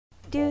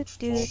guys,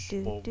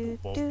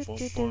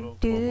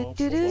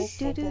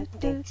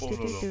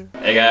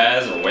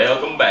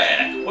 welcome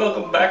back.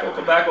 Welcome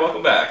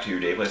back to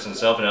Dave Plays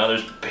Himself and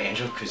Others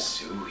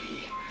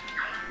Banjo-Kazooie.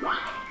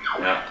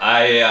 Now,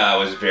 I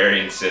was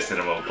very insistent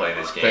about playing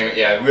this game.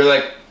 Yeah, we were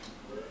like,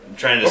 I'm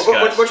trying to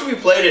discuss. What should we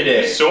play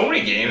today? There's so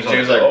many games on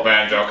the like go.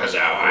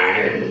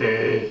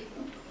 Banjo-Kazooie.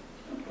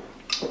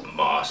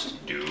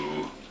 Must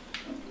do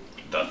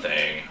the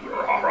thing.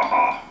 Rah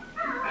rah.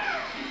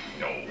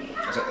 No.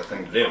 That's not the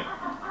thing to do.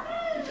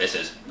 This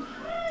is.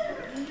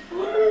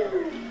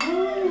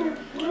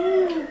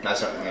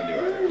 That's not the thing to do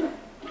either.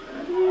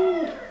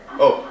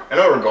 Oh, I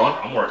know where we're going.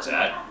 I'm where it's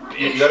at.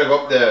 You gotta go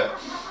up the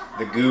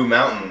goo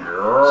mountain.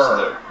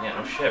 Yeah,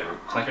 no shit. We're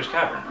Clanker's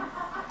Cavern.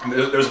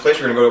 There's a place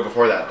we're gonna go to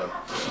before that, though.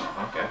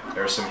 Okay.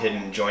 There's some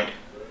hidden joint.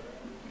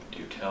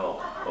 Do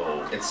tell.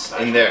 Oh, it's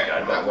in there,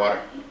 in that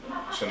water.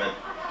 Swim in.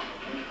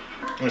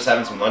 I'm just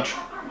having some lunch.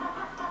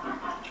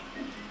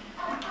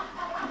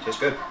 Tastes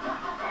good.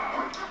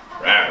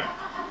 Rawr.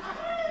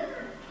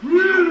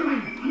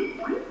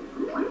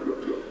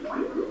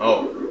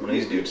 Oh, one of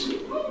these dudes.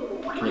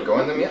 Can you go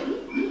in them yet?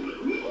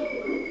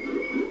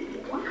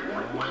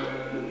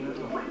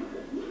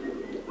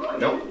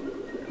 Nope.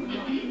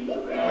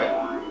 Right.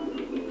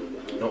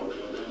 Nope.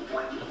 I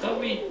thought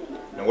we...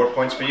 No warp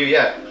points for you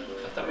yet.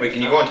 Wait,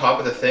 can you go on top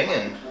of the thing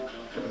and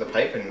with the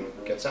pipe and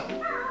get something?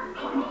 I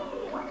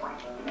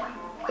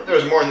thought there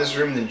was more in this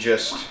room than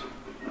just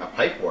a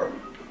pipe warp.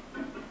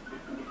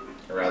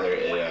 Or rather,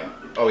 a...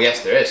 oh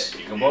yes, there is.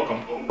 You can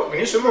welcome. Can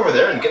you swim over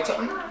there and get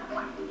something?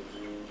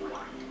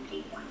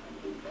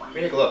 Let me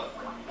take a look.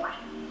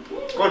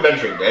 Let's go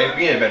adventuring, Dave.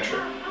 Be an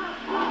adventurer.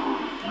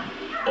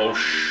 Oh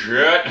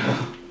shit!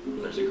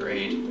 There's a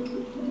grate.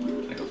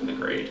 Can I go through the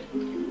grate?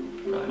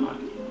 Probably not.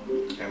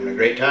 Having a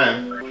great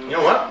time. You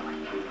know what?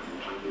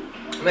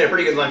 I made a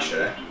pretty good lunch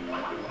today.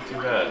 Not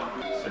too bad,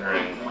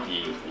 considering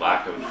the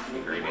lack of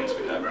ingredients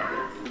we have around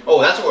here.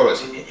 Oh, that's what it was.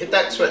 Hit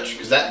that switch,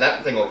 because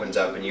that thing opens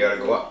up and you gotta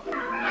go up. Are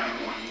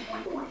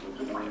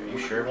you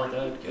sure about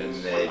that?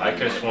 Because I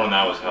could have sworn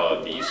that was how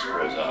the beast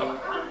goes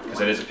up. Because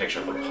it is a picture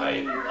of a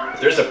pipe. If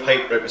there's a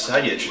pipe right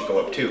beside you, it should go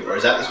up too. Or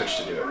is that the switch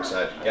to do it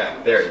beside? Yeah,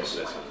 there it is.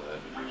 This is it.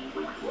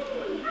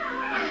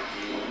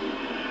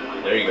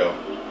 There you go.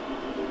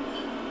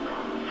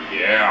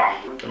 Yeah!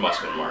 There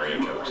must have been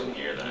Mario jokes in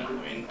here then. I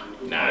mean,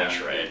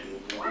 Nash, right?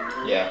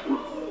 Yeah.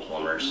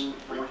 Plumbers.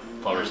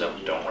 Plumbers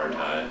that don't wear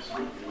ties.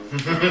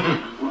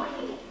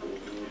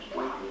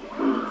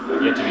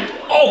 Yet to be.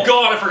 Oh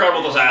god, I forgot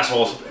about those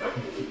assholes!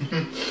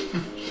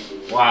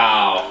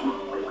 Wow.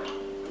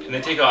 And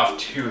they take off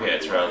 2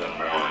 hits rather than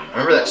 1. I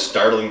remember that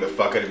startling the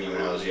fuck out of me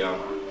when I was young.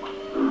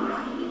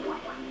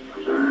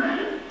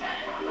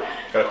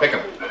 Gotta pick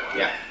him.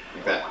 Yeah,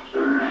 like that.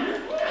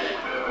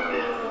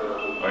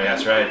 Oh yeah,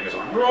 that's right. He goes,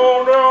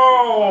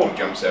 oh no! He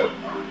jumps out.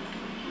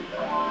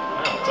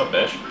 Oh, what's up,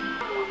 bitch?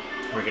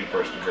 Freaking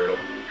person girdle.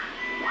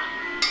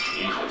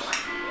 Jesus.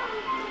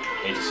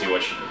 Hate to see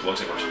what she looks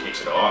like when she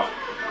takes it off.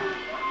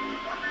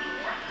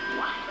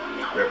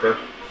 Ripper.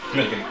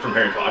 From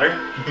Harry Potter?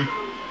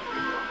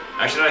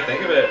 Actually, now I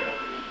think of it,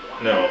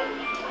 no.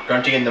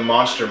 Grunty and the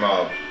Monster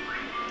Mob.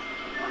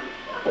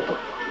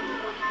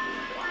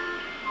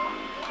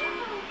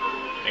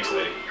 Thanks,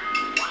 lady.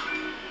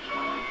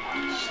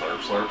 Slurp,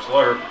 slurp,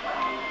 slurp.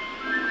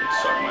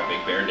 Suck my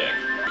big bear dick.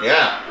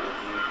 Yeah.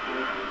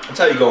 That's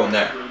how you go in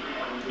there.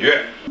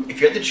 Yeah. If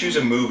you had to choose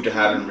a move to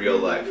have in real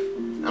life, I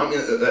don't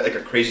mean like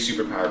a crazy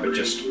superpower, but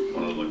just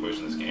one of the moves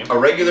in this game. A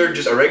regular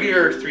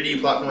 3D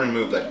platforming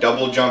move, like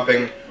double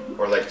jumping,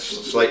 or like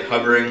slight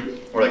hovering,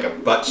 or like a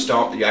butt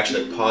stomp that you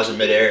actually like pause in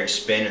midair and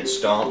spin and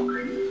stomp.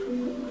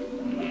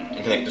 You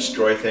can like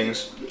destroy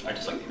things. I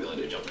just like the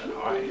ability to jump that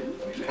high.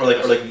 Or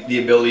like the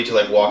ability to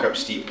like walk up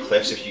steep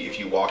cliffs if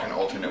you walk an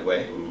alternate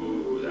way.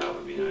 Ooh, that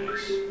would be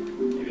nice.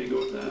 Maybe I go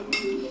with that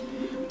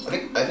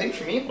one. I think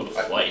for me,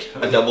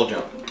 a double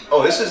jump.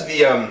 Oh, this is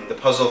the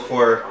puzzle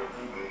for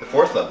the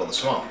 4th level, the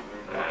swamp.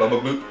 Bubba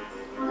boop.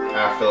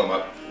 Ah, fill him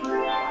up.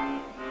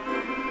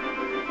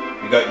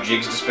 We got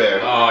Jig's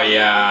Despair. Oh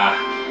yeah.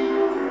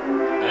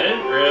 I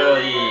didn't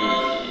really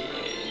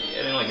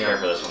care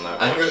for this one that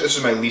much. I think this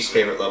is my least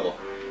favorite level.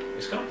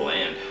 It's kind of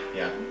bland.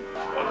 Yeah.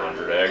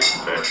 100 eggs,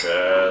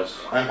 bitches.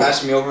 I'm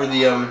passing me over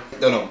the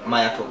no,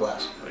 my actual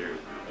glass.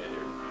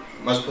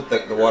 Might as well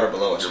put the water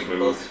below us so we can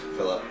both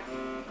fill up.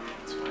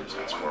 That's fine, just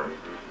ask for it.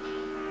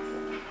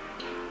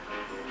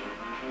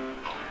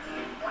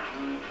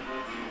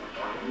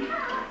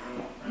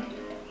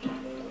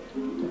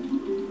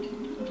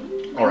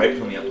 Alright,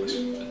 fill me up, please.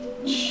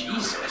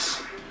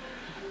 Jesus.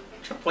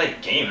 I'm trying to play a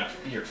game, not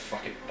be your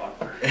fucking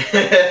butler.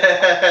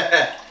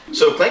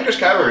 So, Clanker's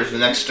Cavern is the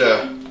next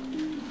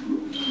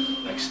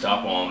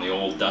stop on the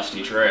old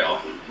dusty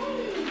trail.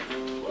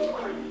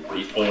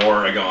 The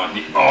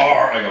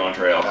Oregon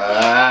Trail.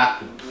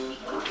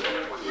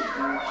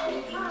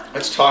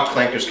 Let's talk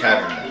Clanker's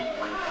Cavern then.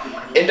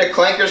 Into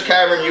Clanker's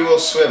Cavern you will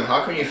swim.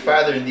 How can you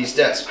fathom these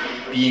depths,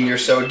 being you're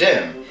so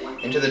dim?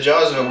 Into the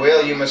jaws of a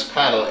whale you must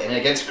paddle, and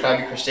against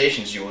crabby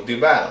crustaceans you will do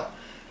battle.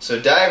 So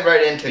dive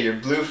right into your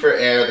blue for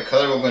air. The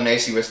color will go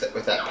nicely with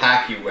that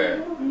pack you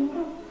wear.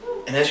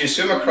 And as you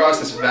swim across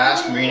this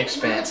vast marine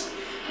expanse,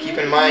 keep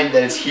in mind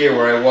that it's here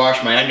where I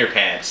wash my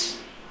underpants.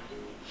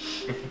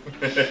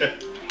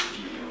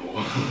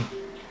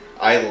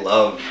 I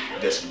love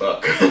this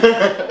book.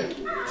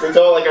 So it's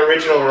all like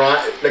original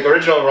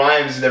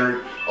rhymes that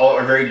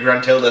are very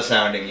Gruntilda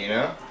sounding, you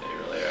know? They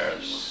really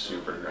are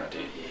super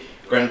grunty.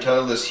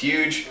 Gruntilda's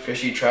huge,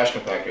 fishy trash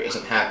compactor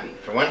isn't happy.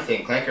 For one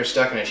thing, Clanker's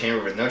stuck in a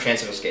chamber with no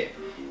chance of escape,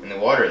 and the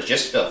water is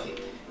just filthy.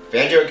 If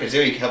Banjo and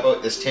Kazooie can help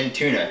out this tinned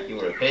tuna, he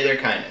will repay their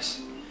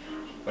kindness.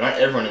 But not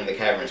everyone in the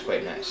cavern is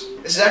quite nice.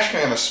 This is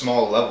actually kind of a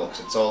small level,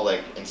 because it's all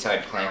like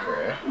inside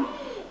Clanker, eh?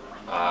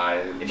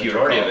 If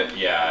majority of it,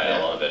 yeah, a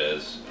lot of it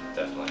is,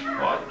 definitely.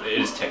 Well, it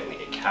is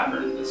technically a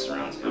cavern that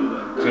surrounds him,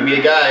 but... It's gonna be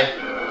a guy.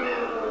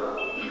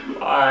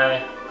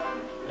 Bye.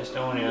 Nice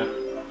knowing you.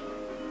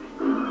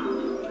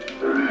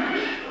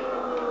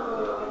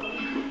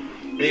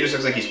 He just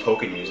looks like he's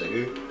poking you. He's like,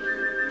 ooh.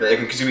 But like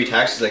when Kazooie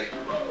attacks, he's like,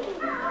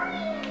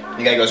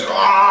 the guy goes,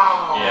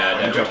 oh!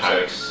 Yeah, that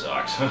attack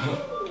sucks.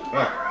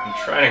 I'm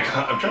trying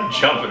to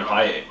jump in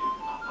high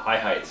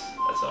heights.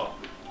 That's all.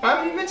 I'm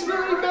an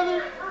invincibility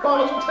feather.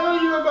 Bottles will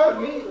tell you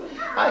about me.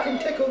 I can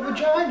tickle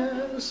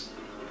vaginas.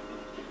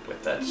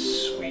 With that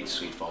sweet,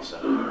 sweet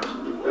falsetto of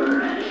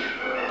yours.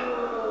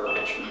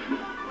 Bitch.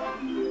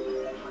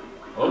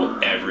 Oh,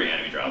 every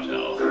enemy drops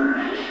health.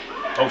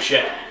 Oh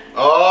shit.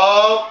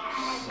 Oh!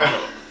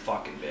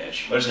 Fucking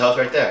bitch. There's health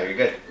right there. You're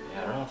good.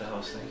 Yeah, I don't know what the hell I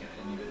was thinking.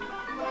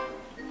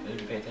 I didn't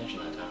even pay attention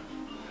that time.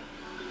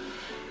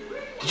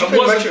 Did you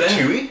play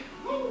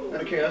Banjo-Kazooie?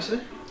 Out of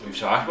curiosity? We've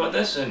talked about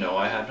this, and no,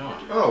 I have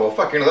not. Oh, well,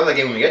 fuck. You're gonna love that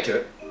game when we get to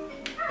it.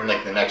 In,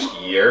 like, the next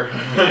year.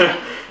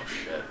 Oh,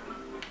 shit.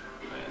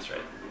 Yeah, that's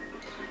right.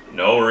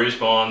 No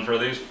respawn for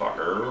these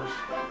fuckers.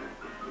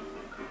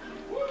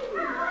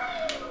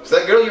 So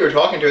that girl you were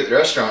talking to at the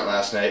restaurant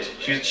last night,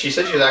 she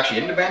said she was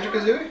actually into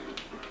Banjo-Kazooie?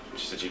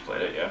 She said she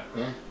played it, yeah.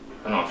 Yeah.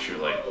 I don't know if she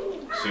was, like,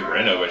 super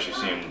into it, but she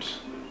seemed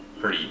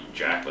pretty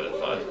jacked with it,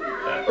 thought.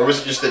 Or was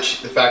it just that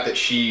the fact that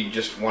she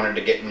just wanted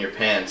to get in your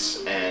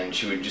pants and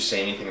she would just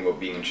say anything about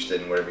being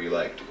interested in whatever you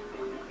liked?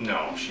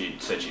 No, she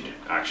said she'd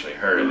actually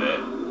heard of it.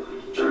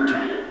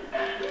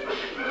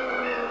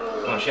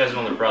 Well, she has an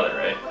older brother,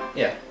 right?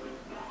 Yeah.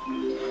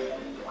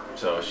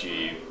 So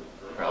she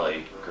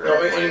probably grew up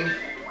playing.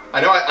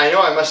 I know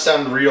I must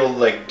sound real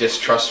like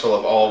distrustful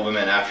of all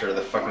women after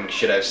the fucking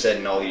shit I've said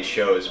in all these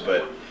shows,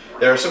 but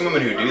there are some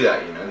women who do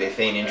that, you know. They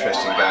feign interest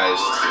in guys'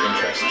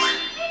 interests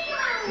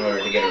in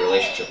order to get a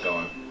relationship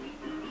going.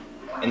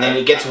 And then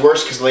it gets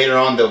worse because later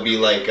on they'll be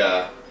like,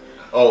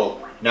 oh,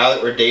 now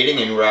that we're dating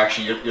and we're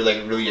actually, you're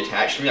like really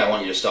attached to me, I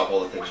want you to stop all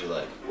the things you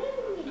like.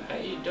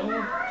 I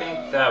don't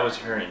think that was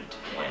her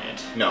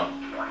intent. No,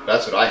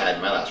 that's what I had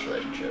in my last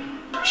relationship.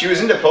 She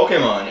was into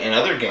Pokemon and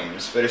other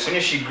games, but as soon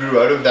as she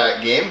grew out of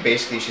that game,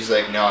 basically she's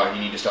like, no, you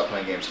need to stop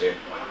playing games too.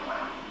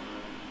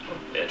 Oh,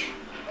 bitch.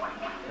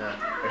 Yeah.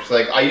 It's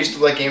like, I used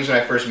to like games when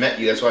I first met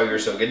you, that's why we were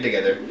so good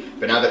together,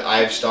 but now that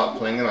I've stopped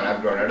playing them and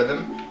I've grown out of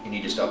them, you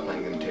need to stop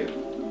playing them too.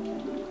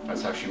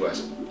 That's how she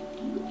was.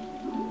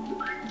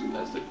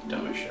 That's the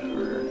dumbest shit I've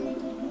ever heard.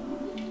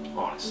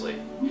 Honestly.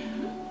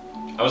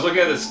 I was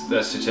looking at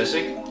the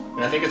statistic,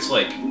 and I think it's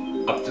like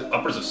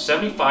upwards of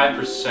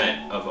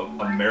 75% of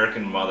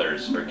American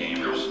mothers are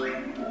gamers.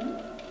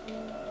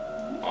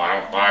 I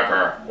don't like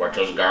her. What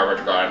does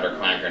garbage got into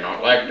Clanker?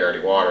 Not like dirty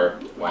water.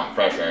 Want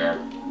fresh air.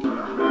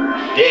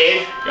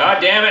 Dave! God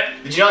damn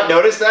it! Did you not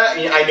notice that?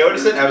 I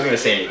noticed it and I wasn't going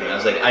to say anything. I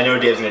was like, I know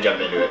Dave's going to jump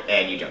into it,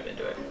 and you jumped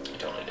into it. I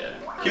totally did.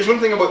 Here's one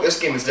thing about this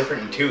game that's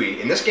different in Tui.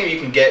 In this game you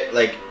can get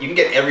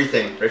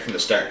everything right from the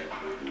start.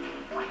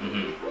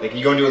 Mm-hmm. Like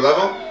you go into a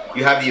level,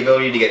 you have the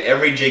ability to get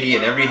every Jiggy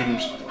and every hidden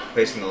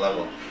place in the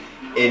level.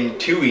 In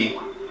Tui,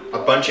 a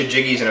bunch of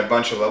Jiggies and a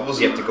bunch of levels,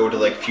 you have to go to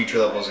like future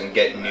levels and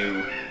get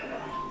new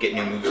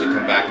moves to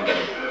come back and get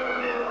them.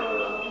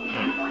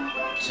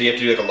 So you have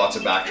to do like lots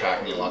of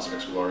backtracking and lots of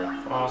exploring.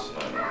 Awesome.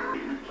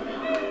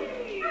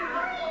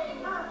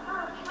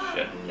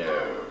 Shit.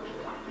 No.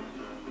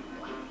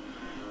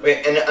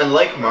 Wait, and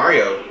unlike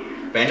Mario,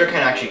 Banjo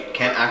can't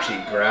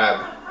actually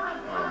grab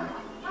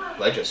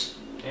ledges.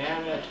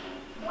 Damn it.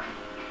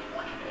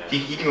 Yeah.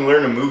 He can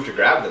learn a move to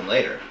grab them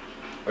later.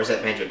 Or is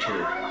that Banjo 2?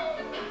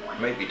 It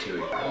might be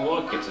 2. Oh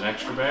look, it's an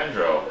extra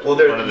banjo. Well,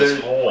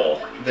 this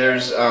hole.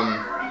 There's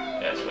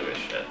Yeah, look at this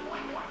shit.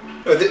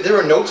 No, there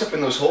were notes up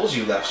in those holes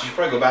you left, so you should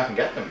probably go back and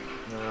get them.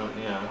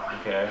 Yeah,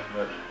 okay,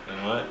 but you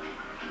know what?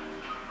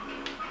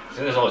 Since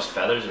there's all those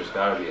feathers, there's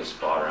gotta be a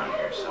spot around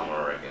here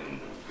somewhere where I can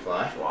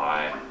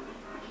fly.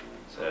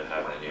 Instead of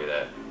having to do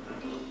that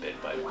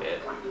bit by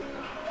bit.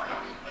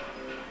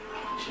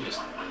 She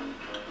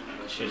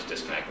just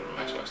disconnected from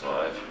Xbox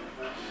Live.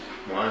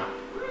 Why?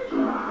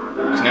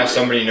 Because now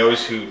somebody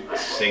knows who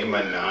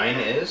Sigma 9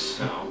 is?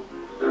 No.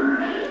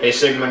 Hey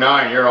Sigma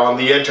 9, you're on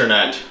the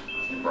internet.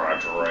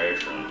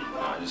 Congratulations.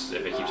 No, just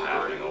if it keeps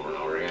happening over and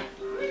over again.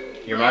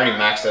 You're already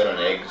maxed out on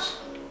eggs.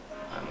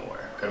 I'm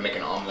aware. Gotta make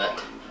an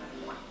omelet.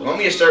 You want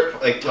me to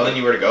start like telling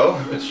you where to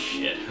go? This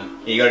shit. Yeah,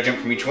 you gotta jump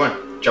from each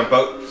one. Jump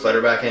out,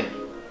 flutter back in.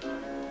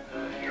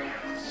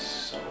 It's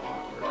so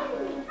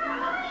awkward.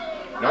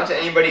 Not to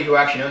anybody who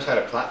actually knows how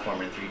to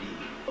platform in 3D.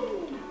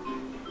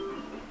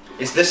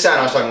 It's this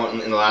sound I was talking about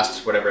in the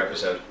last whatever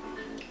episode.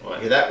 What?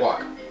 Hear that?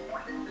 Walk.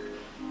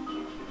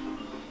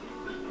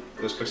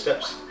 Those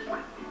footsteps.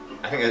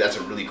 I think that's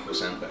a really cool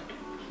sound effect.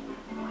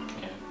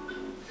 Yeah.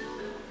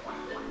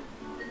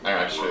 I don't know,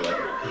 I just really like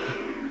it.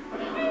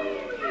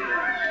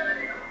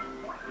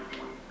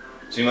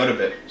 Zoom out a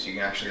bit so you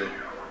can actually,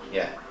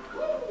 yeah.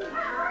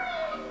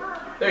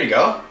 There you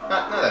go.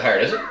 Not that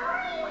hard, is it?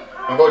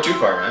 Don't go too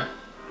far, man.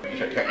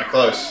 You're getting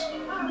close.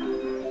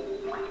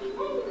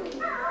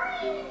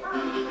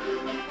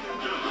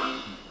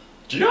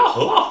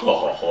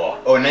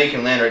 Oh, and now you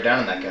can land right down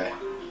on that guy.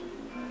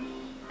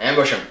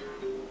 Ambush him.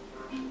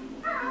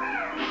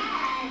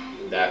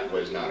 That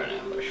was not an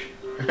ambush.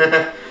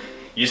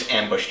 You just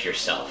ambushed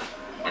yourself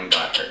and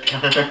got hurt.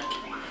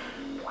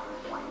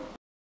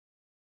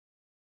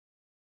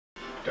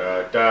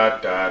 Da da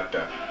da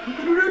da.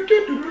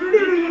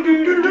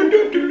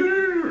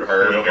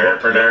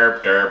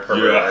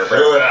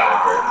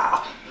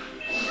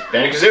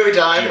 Banjo-Kazooie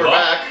time, we're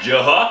back.